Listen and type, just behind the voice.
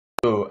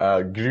So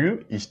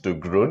grew is to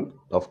grown,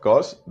 of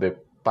course, the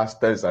past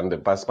tense and the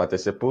past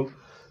participle.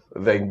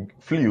 Then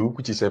flew,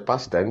 which is a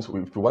past tense.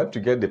 If you want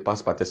to get the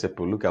past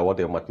participle, look at what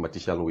a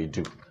mathematician will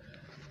do.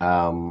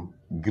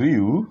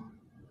 Grew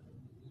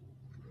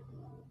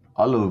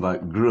all over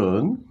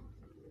grown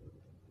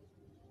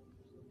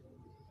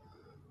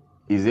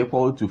is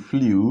equal to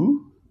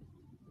flew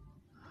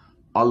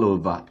all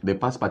over. The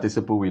past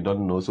participle we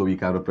don't know, so we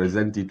can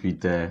represent it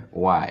with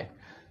y.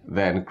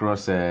 Then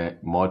cross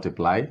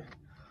multiply.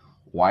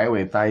 Y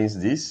will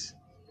times this.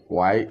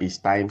 Y is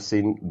times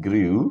in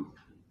grew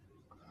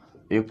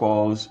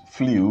equals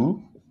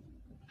flew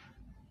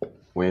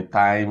with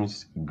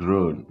times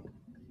grown.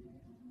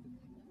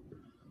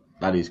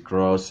 That is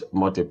cross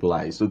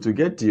multiply. So to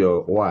get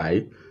your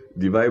y,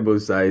 divide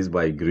both sides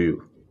by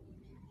grew.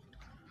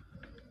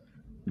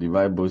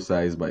 Divide both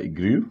sides by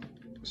grew.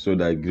 So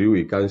that grew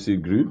will cancel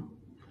grew.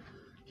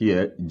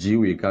 Here, G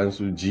will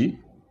cancel G.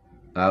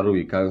 R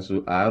will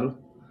cancel R.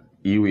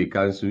 E will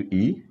cancel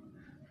E.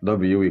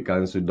 W will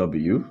cancel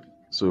W.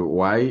 So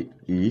y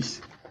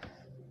is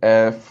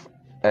F,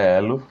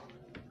 L,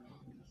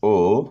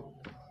 O,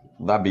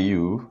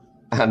 W,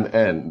 and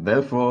N.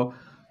 Therefore,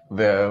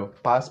 the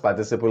past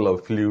participle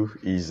of flew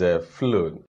is flown.